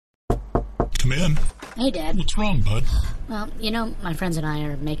come in. Hey, Dad. What's wrong, bud? Well, my friends and I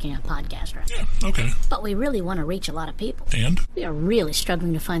are making a podcast, right? Yeah, okay. But we really want to reach a lot of people. And? We are really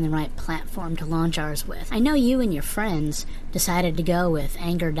struggling to find the right platform to launch ours with. I know you and your friends decided to go with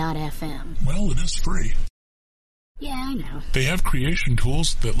Anchor.fm. Well, it is free. Yeah, I know. They have creation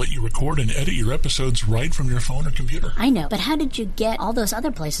tools that let you record and edit your episodes right from your phone or computer. I know, but how did you get all those other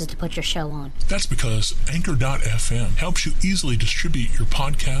places to put your show on? That's because Anchor.fm helps you easily distribute your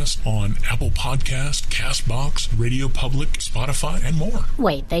podcast on Apple Podcast, CastBox, Radio Public, Spotify, and more.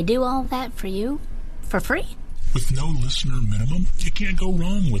 Wait, they do all that for you? For free? With no listener minimum, you can't go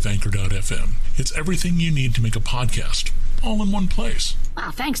wrong with Anchor.fm. It's everything you need to make a podcast, all in one place. Wow,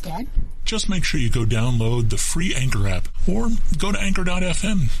 thanks, Dad. Just make sure you go download the free Anchor app or go to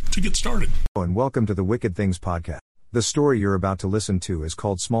Anchor.fm to get started. And welcome to the Wicked Things podcast. The story you're about to listen to is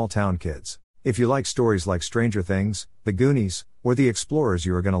called Small Town Kids. If you like stories like Stranger Things, The Goonies, or The Explorers,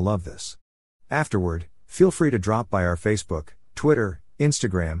 you are going to love this. Afterward, feel free to drop by our Facebook, Twitter,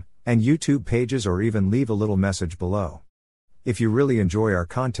 Instagram, and YouTube pages or even leave a little message below. If you really enjoy our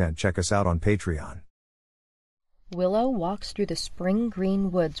content, check us out on Patreon. Willow walks through the spring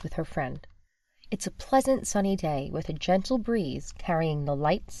green woods with her friend. It's a pleasant sunny day with a gentle breeze carrying the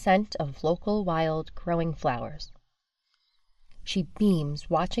light scent of local wild growing flowers. She beams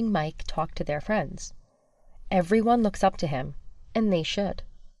watching Mike talk to their friends. Everyone looks up to him, and they should.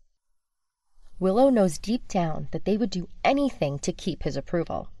 Willow knows deep down that they would do anything to keep his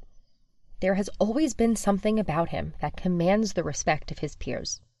approval. There has always been something about him that commands the respect of his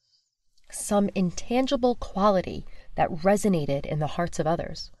peers. Some intangible quality that resonated in the hearts of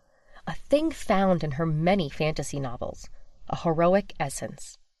others, a thing found in her many fantasy novels, a heroic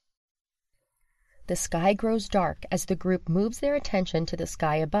essence. The sky grows dark as the group moves their attention to the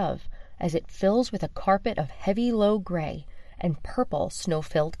sky above, as it fills with a carpet of heavy low gray and purple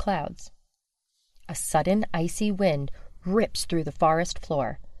snow-filled clouds. A sudden icy wind rips through the forest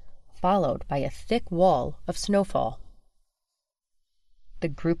floor, followed by a thick wall of snowfall. The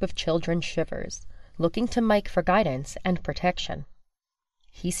group of children shivers, looking to Mike for guidance and protection.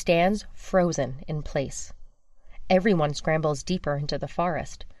 He stands frozen in place. Everyone scrambles deeper into the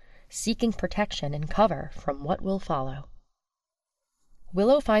forest, seeking protection and cover from what will follow.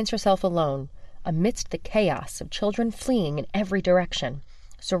 Willow finds herself alone, amidst the chaos of children fleeing in every direction,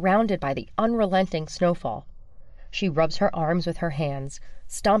 surrounded by the unrelenting snowfall. She rubs her arms with her hands,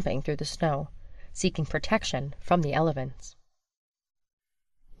 stomping through the snow, seeking protection from the elements.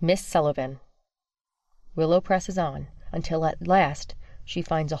 Miss Sullivan. Willow presses on until at last she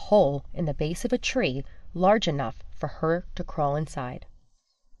finds a hole in the base of a tree large enough for her to crawl inside.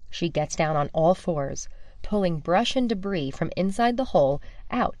 She gets down on all fours, pulling brush and debris from inside the hole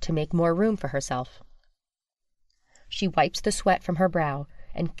out to make more room for herself. She wipes the sweat from her brow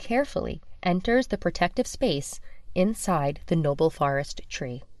and carefully enters the protective space inside the noble forest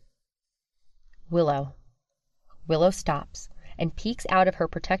tree. Willow. Willow stops and peeks out of her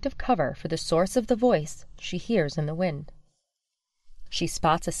protective cover for the source of the voice she hears in the wind. She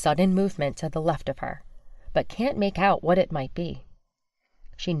spots a sudden movement to the left of her, but can't make out what it might be.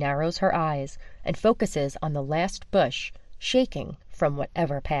 She narrows her eyes and focuses on the last bush, shaking from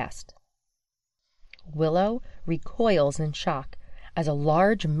whatever passed. Willow recoils in shock as a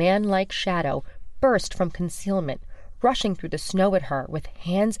large man-like shadow burst from concealment, rushing through the snow at her with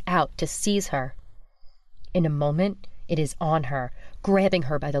hands out to seize her. In a moment, it is on her, grabbing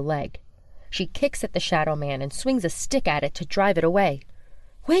her by the leg. She kicks at the shadow man and swings a stick at it to drive it away.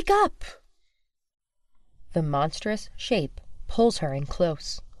 "Wake up!" The monstrous shape pulls her in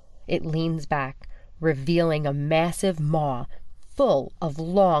close. It leans back, revealing a massive maw full of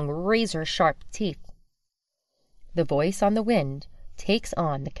long, razor-sharp teeth. The voice on the wind takes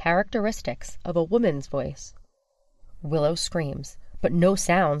on the characteristics of a woman's voice. Willow screams, but no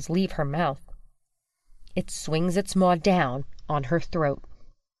sounds leave her mouth. It swings its maw down on her throat.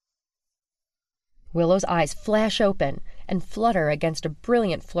 Willow's eyes flash open and flutter against a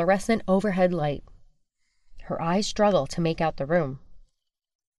brilliant fluorescent overhead light. Her eyes struggle to make out the room.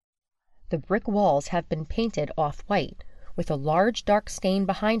 The brick walls have been painted off-white, with a large dark stain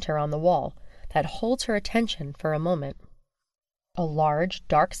behind her on the wall that holds her attention for a moment. A large,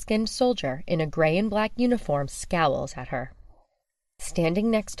 dark-skinned soldier in a gray and black uniform scowls at her, standing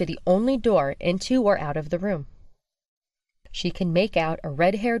next to the only door into or out of the room. She can make out a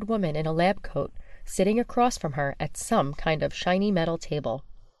red-haired woman in a lab coat sitting across from her at some kind of shiny metal table.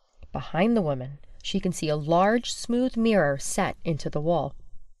 Behind the woman, she can see a large, smooth mirror set into the wall.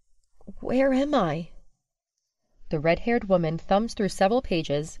 "Where am I?" The red-haired woman thumbs through several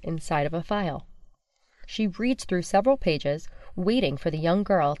pages inside of a file. She reads through several pages waiting for the young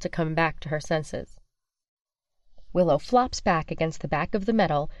girl to come back to her senses. Willow flops back against the back of the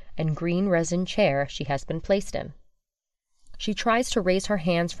metal and green resin chair she has been placed in. She tries to raise her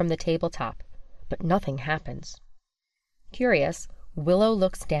hands from the tabletop, but nothing happens. Curious, Willow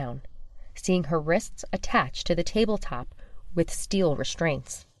looks down, seeing her wrists attached to the tabletop with steel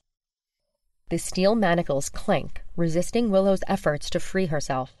restraints. The steel manacles clank, resisting Willow's efforts to free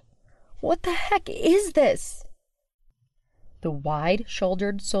herself. What the heck is this? The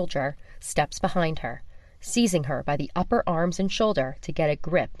wide-shouldered soldier steps behind her, seizing her by the upper arms and shoulder to get a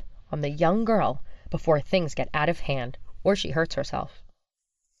grip on the young girl before things get out of hand or she hurts herself.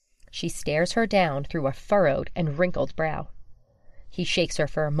 She stares her down through a furrowed and wrinkled brow. He shakes her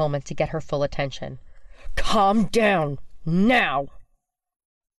for a moment to get her full attention. "Calm down, now!"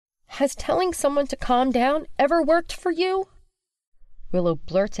 "Has telling someone to calm down ever worked for you?" Willow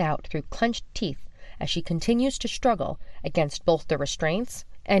blurts out through clenched teeth as she continues to struggle against both the restraints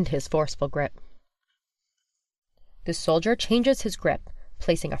and his forceful grip. The soldier changes his grip,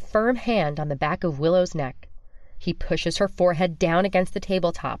 placing a firm hand on the back of Willow's neck. He pushes her forehead down against the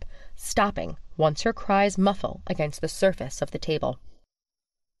tabletop, stopping once her cries muffle against the surface of the table.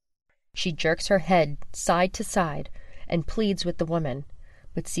 She jerks her head side to side and pleads with the woman,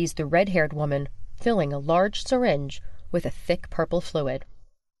 but sees the red-haired woman filling a large syringe with a thick purple fluid.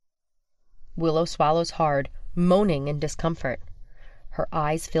 Willow swallows hard, moaning in discomfort. Her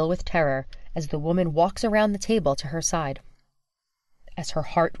eyes fill with terror as the woman walks around the table to her side. As her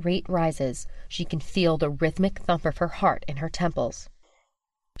heart rate rises, she can feel the rhythmic thump of her heart in her temples.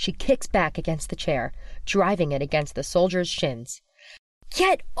 She kicks back against the chair, driving it against the soldier's shins.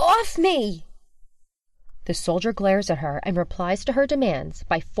 "Get off me!" The soldier glares at her and replies to her demands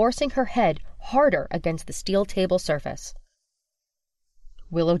by forcing her head harder against the steel table surface.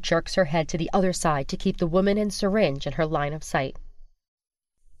 Willow jerks her head to the other side to keep the woman and syringe in her line of sight.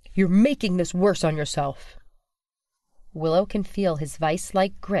 "You're making this worse on yourself." Willow can feel his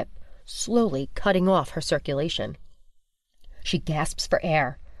vice-like grip slowly cutting off her circulation. She gasps for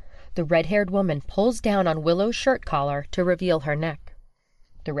air. The red-haired woman pulls down on Willow's shirt collar to reveal her neck.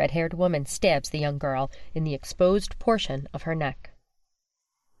 The red-haired woman stabs the young girl in the exposed portion of her neck.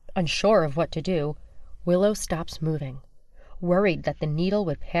 Unsure of what to do, Willow stops moving, worried that the needle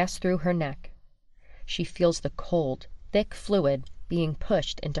would pass through her neck. She feels the cold, thick fluid being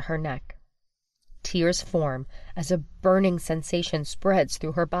pushed into her neck. Tears form as a burning sensation spreads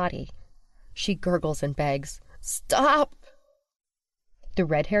through her body. She gurgles and begs, "Stop!" The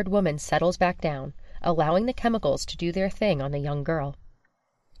red-haired woman settles back down, allowing the chemicals to do their thing on the young girl.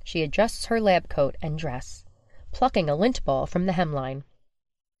 She adjusts her lab coat and dress, plucking a lint ball from the hemline.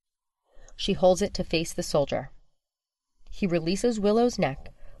 She holds it to face the soldier. He releases Willow's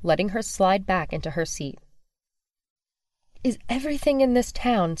neck, letting her slide back into her seat. "Is everything in this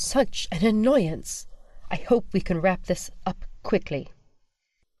town such an annoyance? I hope we can wrap this up quickly."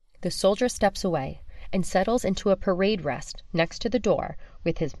 The soldier steps away and settles into a parade rest next to the door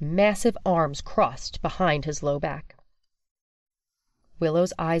with his massive arms crossed behind his low back.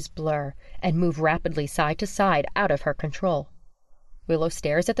 Willow's eyes blur and move rapidly side to side out of her control. Willow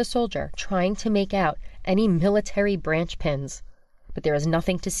stares at the soldier, trying to make out any military branch pins, but there is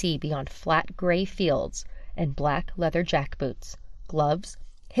nothing to see beyond flat gray fields and black leather jackboots, gloves,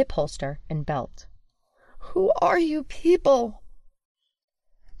 hip holster, and belt. "Who are you people?"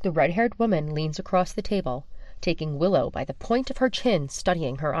 The red-haired woman leans across the table, taking Willow by the point of her chin,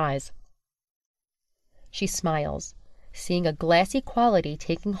 studying her eyes. She smiles, seeing a glassy quality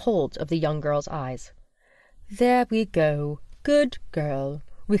taking hold of the young girl's eyes. "There we go. Good girl.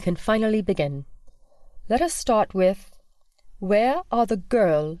 We can finally begin. Let us start with, where are the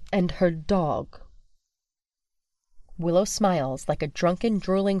girl and her dog?" Willow smiles like a drunken,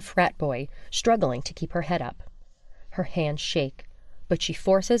 drooling frat boy, struggling to keep her head up. Her hands shake, but she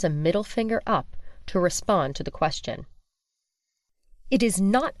forces a middle finger up to respond to the question. "It is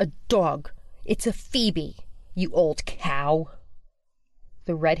not a dog. It's a Phoebe, you old cow."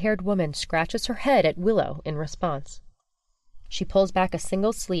 The red-haired woman scratches her head at Willow in response. She pulls back a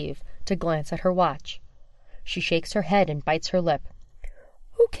single sleeve to glance at her watch. She shakes her head and bites her lip.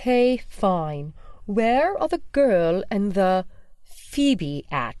 "Okay, fine. Where are the girl and the Phoebe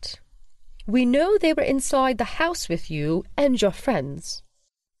at? We know they were inside the house with you and your friends."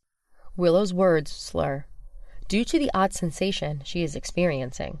 Willow's words slur. Due to the odd sensation she is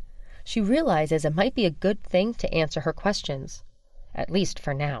experiencing, she realizes it might be a good thing to answer her questions, at least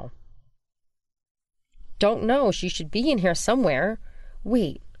for now. "Don't know. She should be in here somewhere.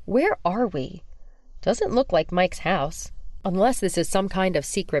 Wait, where are we? Doesn't look like Mike's house, unless this is some kind of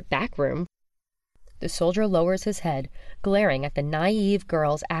secret back room." The soldier lowers his head, glaring at the naive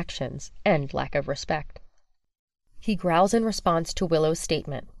girl's actions and lack of respect. He growls in response to Willow's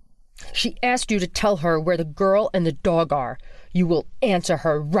statement. "She asked you to tell her where the girl and the dog are. You will answer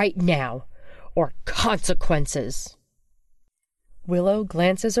her right now, or consequences." Willow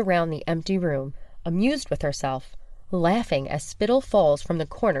glances around the empty room, amused with herself, laughing as spittle falls from the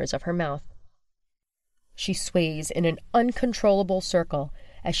corners of her mouth. She sways in an uncontrollable circle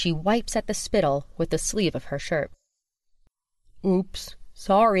as she wipes at the spittle with the sleeve of her shirt. "Oops,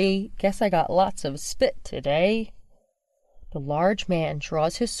 sorry, guess I got lots of spit today." The large man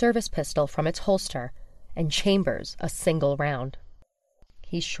draws his service pistol from its holster and chambers a single round.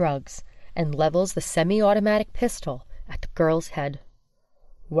 He shrugs and levels the semi-automatic pistol at the girl's head.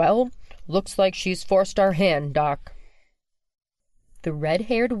 "Well, looks like she's forced our hand, Doc." The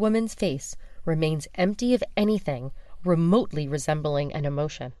red-haired woman's face remains empty of anything remotely resembling an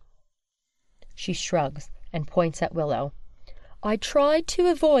emotion. She shrugs and points at Willow. "I tried to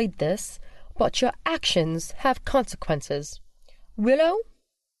avoid this, but your actions have consequences. Willow?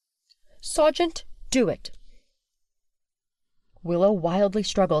 Sergeant, do it." Willow wildly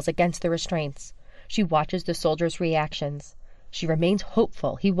struggles against the restraints. She watches the soldier's reactions. She remains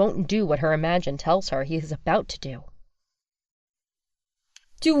hopeful he won't do what her Imagine tells her he is about to do.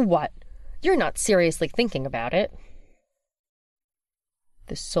 "Do what? You're not seriously thinking about it."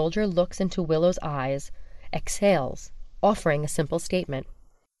 The soldier looks into Willow's eyes, exhales, offering a simple statement.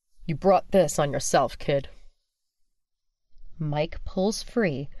 "You brought this on yourself, kid." Mike pulls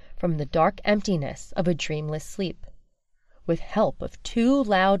free from the dark emptiness of a dreamless sleep, with help of 2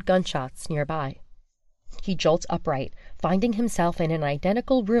 loud gunshots nearby. He jolts upright, finding himself in an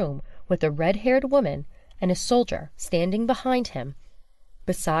identical room with a red-haired woman and a soldier standing behind him,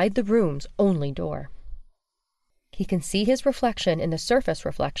 beside the room's only door. He can see his reflection in the surface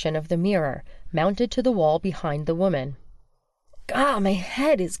reflection of the mirror mounted to the wall behind the woman. "God, my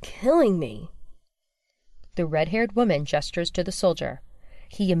head is killing me." The red-haired woman gestures to the soldier.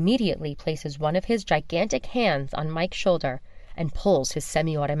 He immediately places one of his gigantic hands on Mike's shoulder and pulls his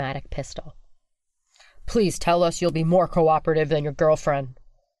semi-automatic pistol. "Please tell us you'll be more cooperative than your girlfriend."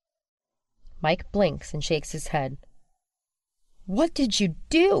 Mike blinks and shakes his head. "What did you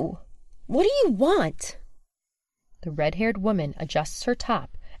do? What do you want?" The red-haired woman adjusts her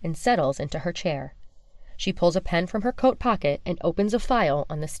top and settles into her chair. She pulls a pen from her coat pocket and opens a file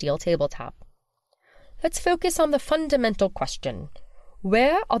on the steel tabletop. "Let's focus on the fundamental question.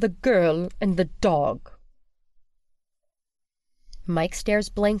 Where are the girl and the dog?" Mike stares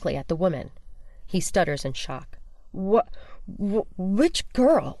blankly at the woman. He stutters in shock. Which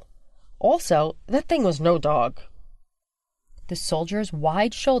girl? Also, that thing was no dog." The soldier's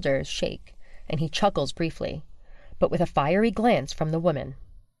wide shoulders shake, and he chuckles briefly, but with a fiery glance from the woman.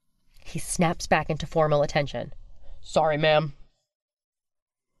 He snaps back into formal attention. "Sorry, ma'am."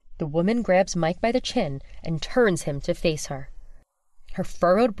 The woman grabs Mike by the chin and turns him to face her. Her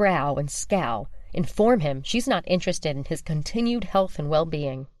furrowed brow and scowl inform him she's not interested in his continued health and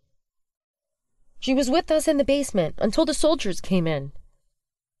well-being. "She was with us in the basement until the soldiers came in."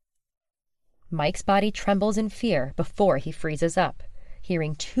 Mike's body trembles in fear before he freezes up,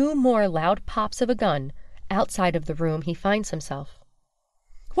 hearing 2 more loud pops of a gun outside of the room he finds himself.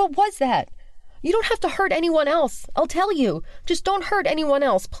 "What was that? You don't have to hurt anyone else. I'll tell you. Just don't hurt anyone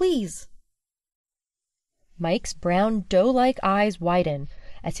else, please." Mike's brown doe-like eyes widen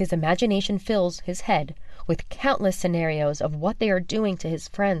as his imagination fills his head with countless scenarios of what they are doing to his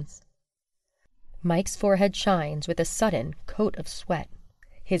friends. Mike's forehead shines with a sudden coat of sweat.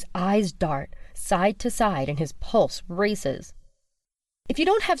 His eyes dart side to side and his pulse races. "If you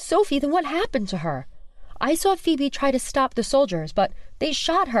don't have Sophie, then what happened to her? I saw Phoebe try to stop the soldiers, but they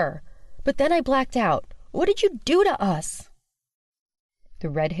shot her. But then I blacked out. What did you do to us?" The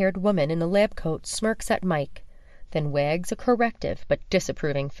red-haired woman in the lab coat smirks at Mike, then wags a corrective but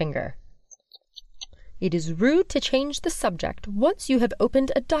disapproving finger. "It is rude to change the subject once you have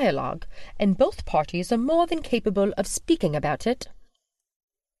opened a dialogue, and both parties are more than capable of speaking about it."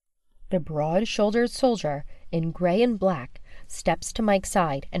 The broad-shouldered soldier in gray and black steps to Mike's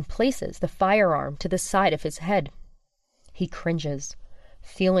side and places the firearm to the side of his head. He cringes,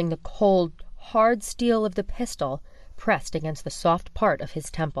 feeling the cold, hard steel of the pistol pressed against the soft part of his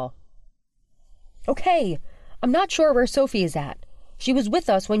temple. "Okay, I'm not sure where Sophie is at. She was with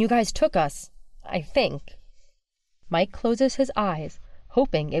us when you guys took us, I think." Mike closes his eyes,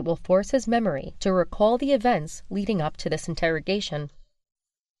 hoping it will force his memory to recall the events leading up to this interrogation.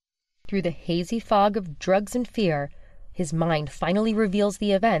 Through the hazy fog of drugs and fear, his mind finally reveals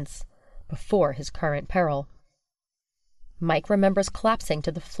the events before his current peril. Mike remembers collapsing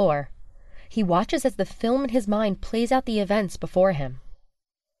to the floor. He watches as the film in his mind plays out the events before him.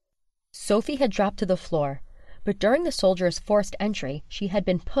 Sophie had dropped to the floor, but during the soldier's forced entry, she had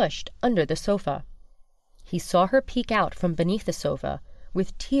been pushed under the sofa. He saw her peek out from beneath the sofa,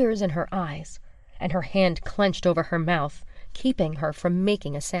 with tears in her eyes, and her hand clenched over her mouth, keeping her from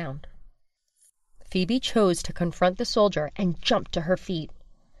making a sound. Phoebe chose to confront the soldier and jumped to her feet.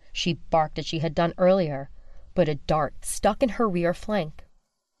 She barked as she had done earlier, but a dart stuck in her rear flank.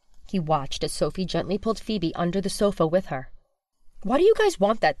 He watched as Sophie gently pulled Phoebe under the sofa with her. "Why do you guys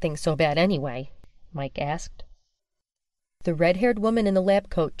want that thing so bad anyway?" Mike asked. The red-haired woman in the lab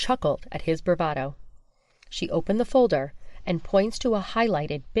coat chuckled at his bravado. She opened the folder and points to a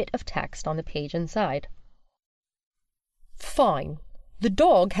highlighted bit of text on the page inside. "Fine. The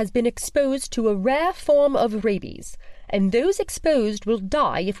dog has been exposed to a rare form of rabies, and those exposed will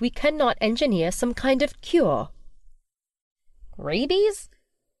die if we cannot engineer some kind of cure." Rabies?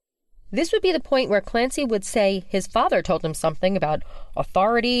 This would be the point where Clancy would say his father told him something about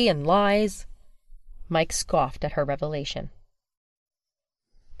authority and lies. Mike scoffed at her revelation.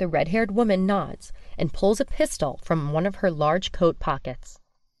 The red-haired woman nods and pulls a pistol from one of her large coat pockets.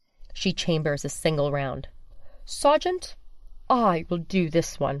 She chambers a single round. "Sergeant, I will do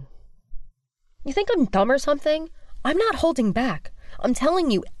this one." "You think I'm dumb or something? I'm not holding back. I'm telling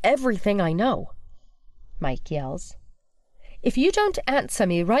you everything I know," Mike yells. "If you don't answer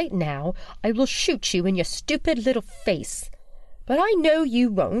me right now, I will shoot you in your stupid little face. But I know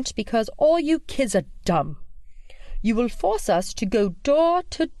you won't because all you kids are dumb. You will force us to go door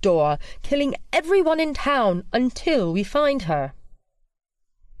to door, killing everyone in town until we find her."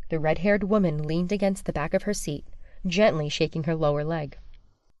 The red-haired woman leaned against the back of her seat, gently shaking her lower leg.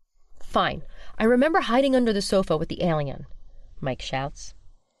 "Fine. I remember hiding under the sofa with the alien," Mike shouts.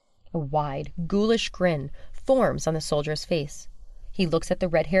 A wide, ghoulish grin forms on the soldier's face. He looks at the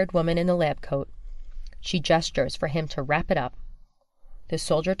red-haired woman in the lab coat. She gestures for him to wrap it up. The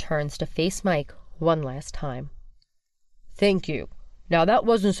soldier turns to face Mike one last time. "Thank you. Now that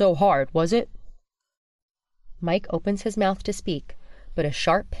wasn't so hard, was it?" Mike opens his mouth to speak, but a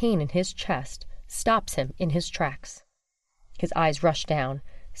sharp pain in his chest stops him in his tracks. His eyes rush down,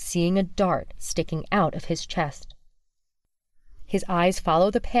 seeing a dart sticking out of his chest. His eyes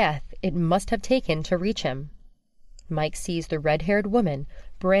follow the path it must have taken to reach him. Mike sees the red-haired woman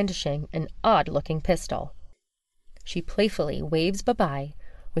brandishing an odd-looking pistol. She playfully waves bye-bye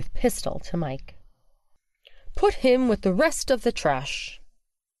with pistol to Mike. "Put him with the rest of the trash."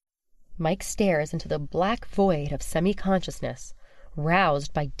 Mike stares into the black void of semi-consciousness,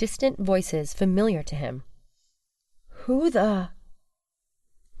 roused by distant voices familiar to him. "Who the—"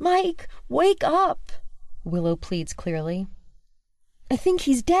 "Mike, wake up!" Willow pleads clearly. "I think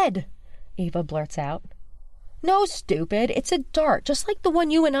he's dead," Ava blurts out. "No, stupid, it's a dart, just like the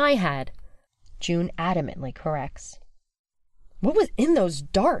one you and I had," June adamantly corrects. "What was in those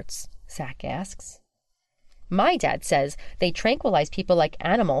darts?" Zach asks. "My dad says they tranquilize people like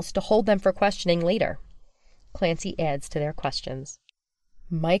animals to hold them for questioning later," Clancy adds to their questions.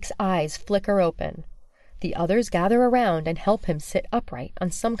 Mike's eyes flicker open. The others gather around and help him sit upright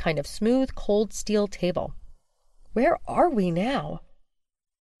on some kind of smooth, cold steel table. Where are we now?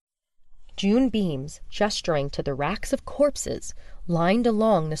 June beams, gesturing to the racks of corpses lined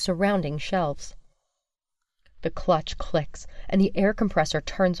along the surrounding shelves. The clutch clicks and the air compressor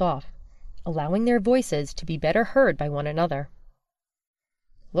turns off, allowing their voices to be better heard by one another.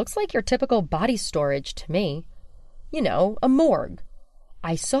 "Looks like your typical body storage to me. You know, a morgue.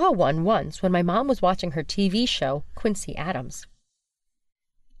 I saw one once when my mom was watching her TV show, Quincy Adams."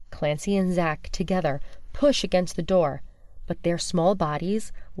 Clancy and Zach together push against the door, but their small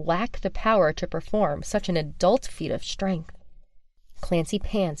bodies lack the power to perform such an adult feat of strength. Clancy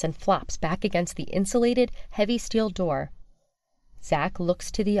pants and flops back against the insulated, heavy steel door. Zach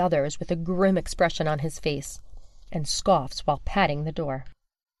looks to the others with a grim expression on his face and scoffs while patting the door.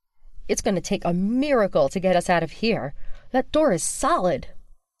 "It's going to take a miracle to get us out of here. That door is solid."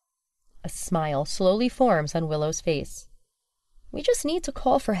 A smile slowly forms on Willow's face. "We just need to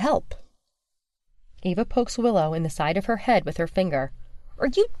call for help." Ava pokes Willow in the side of her head with her finger. "Are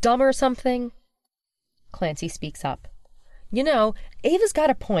you dumb or something?" Clancy speaks up. "You know, Ava's got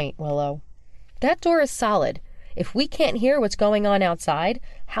a point, Willow. That door is solid. If we can't hear what's going on outside,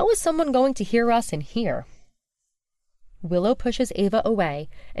 how is someone going to hear us in here?" Willow pushes Ava away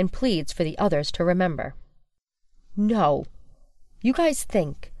and pleads for the others to remember. "No. You guys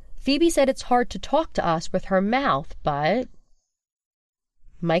think. Phoebe said it's hard to talk to us with her mouth, but—"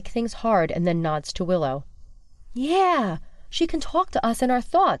 Mike thinks hard and then nods to Willow. "Yeah, she can talk to us in our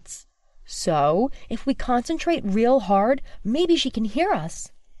thoughts. So, if we concentrate real hard, maybe she can hear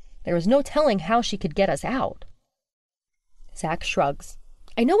us. There is no telling how she could get us out. Zach shrugs.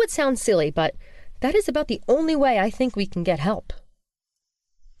 I know it sounds silly, but that is about the only way I think we can get help.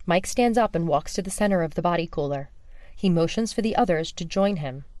 Mike stands up and walks to the center of the body cooler. He motions for the others to join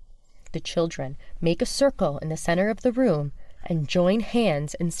him. The children make a circle in the center of the room and join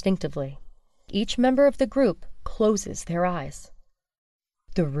hands instinctively. Each member of the group closes their eyes.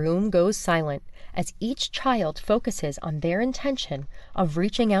 The room goes silent as each child focuses on their intention of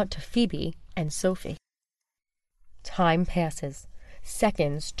reaching out to Phoebe and Sophie. Time passes.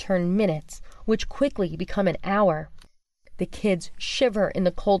 Seconds turn minutes, which quickly become an hour. The kids shiver in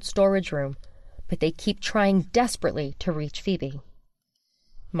the cold storage room, but they keep trying desperately to reach Phoebe.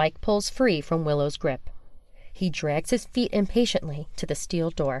 Mike pulls free from Willow's grip. He drags his feet impatiently to the steel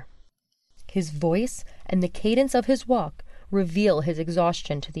door. His voice and the cadence of his walk reveal his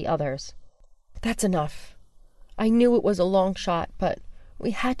exhaustion to the others. That's enough. I knew it was a long shot, but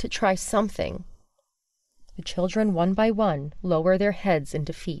we had to try something. The children, one by one, lower their heads in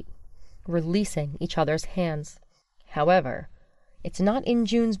defeat, releasing each other's hands. However, it's not in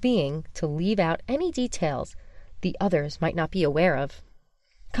June's being to leave out any details the others might not be aware of.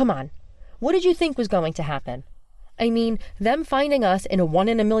 Come on, what did you think was going to happen? I mean, them finding us in a 1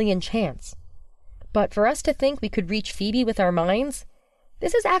 in a million chance. But for us to think we could reach Phoebe with our minds,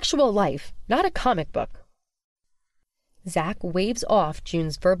 this is actual life, not a comic book. Zach waves off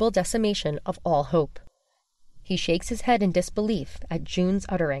June's verbal decimation of all hope. He shakes his head in disbelief at June's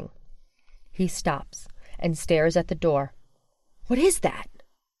uttering. He stops and stares at the door. What is that?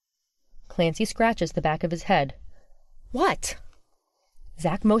 Clancy scratches the back of his head. What?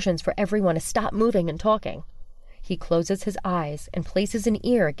 Zach motions for everyone to stop moving and talking. He closes his eyes and places an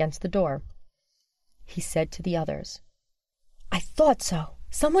ear against the door. He said to the others, I thought so.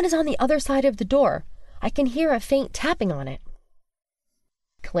 Someone is on the other side of the door. I can hear a faint tapping on it.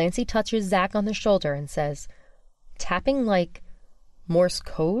 Clancy touches Zach on the shoulder and says, tapping like Morse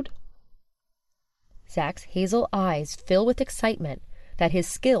code? Zach's hazel eyes fill with excitement that his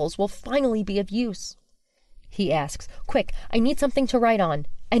skills will finally be of use. He asks, quick, I need something to write on,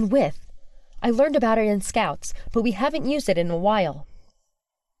 and with. I learned about it in Scouts, but we haven't used it in a while.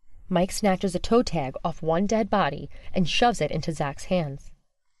 Mike snatches a toe tag off one dead body and shoves it into Zach's hands.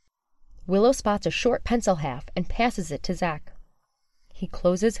 Willow spots a short pencil half and passes it to Zach. He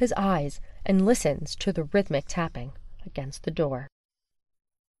closes his eyes and listens to the rhythmic tapping against the door.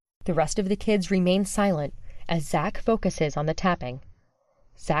 The rest of the kids remain silent as Zach focuses on the tapping.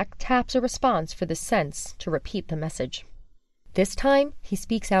 Zach taps a response for the sense to repeat the message. This time, he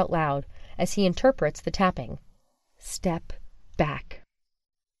speaks out loud as he interprets the tapping. Step back.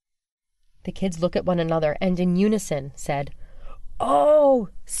 The kids look at one another and in unison said, Oh,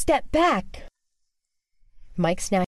 step back! Mike snatched